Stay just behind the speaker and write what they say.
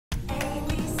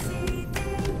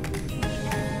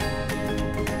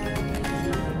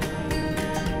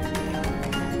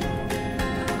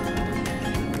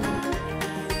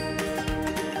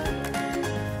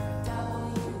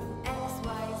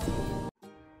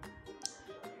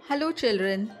Hello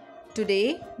children,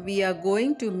 today we are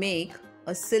going to make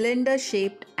a cylinder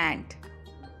shaped ant.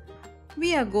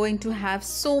 We are going to have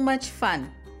so much fun.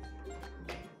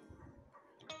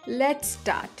 Let's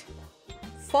start.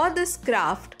 For this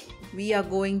craft, we are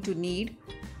going to need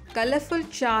colorful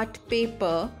chart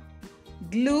paper,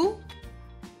 glue,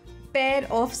 pair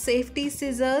of safety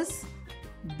scissors,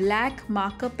 black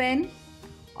marker pen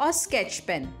or sketch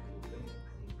pen.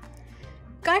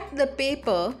 Cut the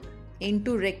paper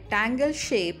into rectangle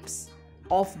shapes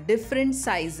of different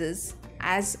sizes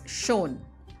as shown.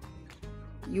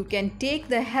 You can take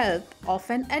the help of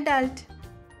an adult.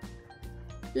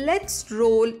 Let's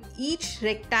roll each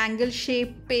rectangle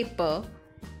shaped paper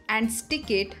and stick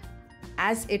it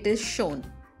as it is shown.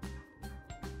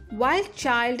 While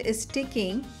child is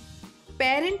sticking,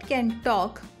 parent can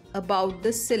talk about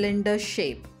the cylinder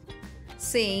shape,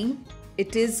 saying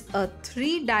it is a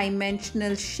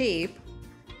three-dimensional shape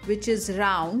which is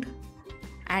round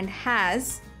and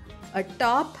has a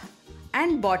top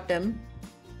and bottom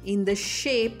in the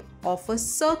shape of a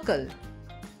circle,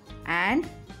 and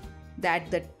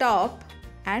that the top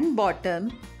and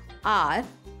bottom are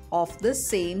of the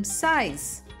same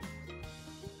size.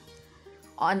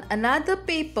 On another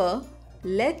paper,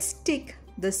 let's stick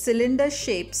the cylinder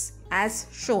shapes as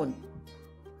shown.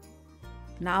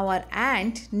 Now our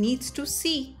ant needs to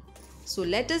see, so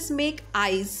let us make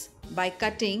eyes by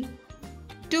cutting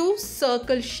two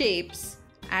circle shapes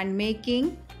and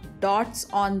making dots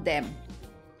on them.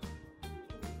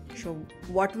 So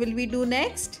what will we do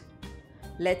next?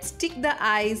 Let's stick the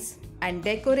eyes and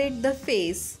decorate the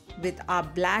face with our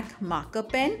black marker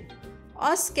pen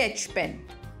or sketch pen.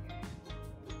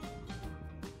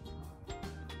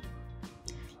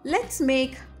 Let's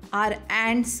make our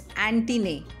ant's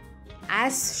antennae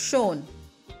as shown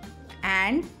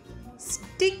and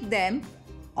stick them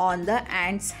on the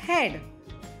ant's head.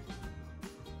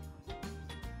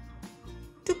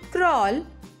 To crawl,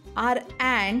 our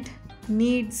ant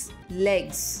needs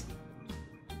legs.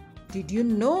 Did you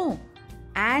know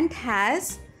ant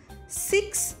has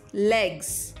 6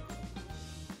 legs?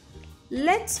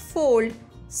 Let's fold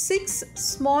 6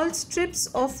 small strips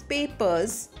of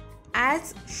papers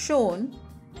as shown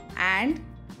and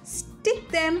stick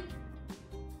them.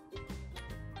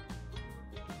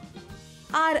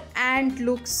 Our ant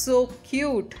looks so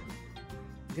cute.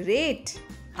 Great!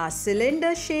 Our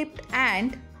cylinder shaped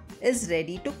ant is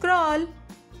ready to crawl.